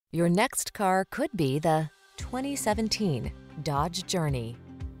Your next car could be the 2017 Dodge Journey.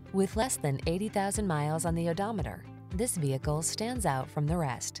 With less than 80,000 miles on the odometer, this vehicle stands out from the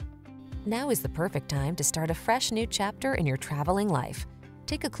rest. Now is the perfect time to start a fresh new chapter in your traveling life.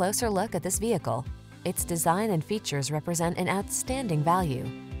 Take a closer look at this vehicle. Its design and features represent an outstanding value.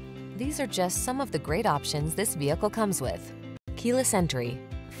 These are just some of the great options this vehicle comes with: keyless entry,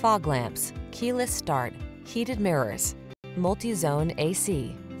 fog lamps, keyless start, heated mirrors, multi-zone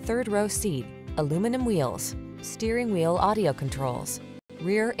AC, third row seat, aluminum wheels, steering wheel audio controls,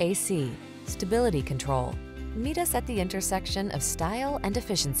 rear AC, stability control. Meet us at the intersection of style and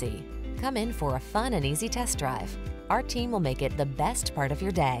efficiency. Come in for a fun and easy test drive. Our team will make it the best part of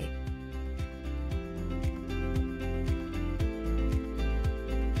your day.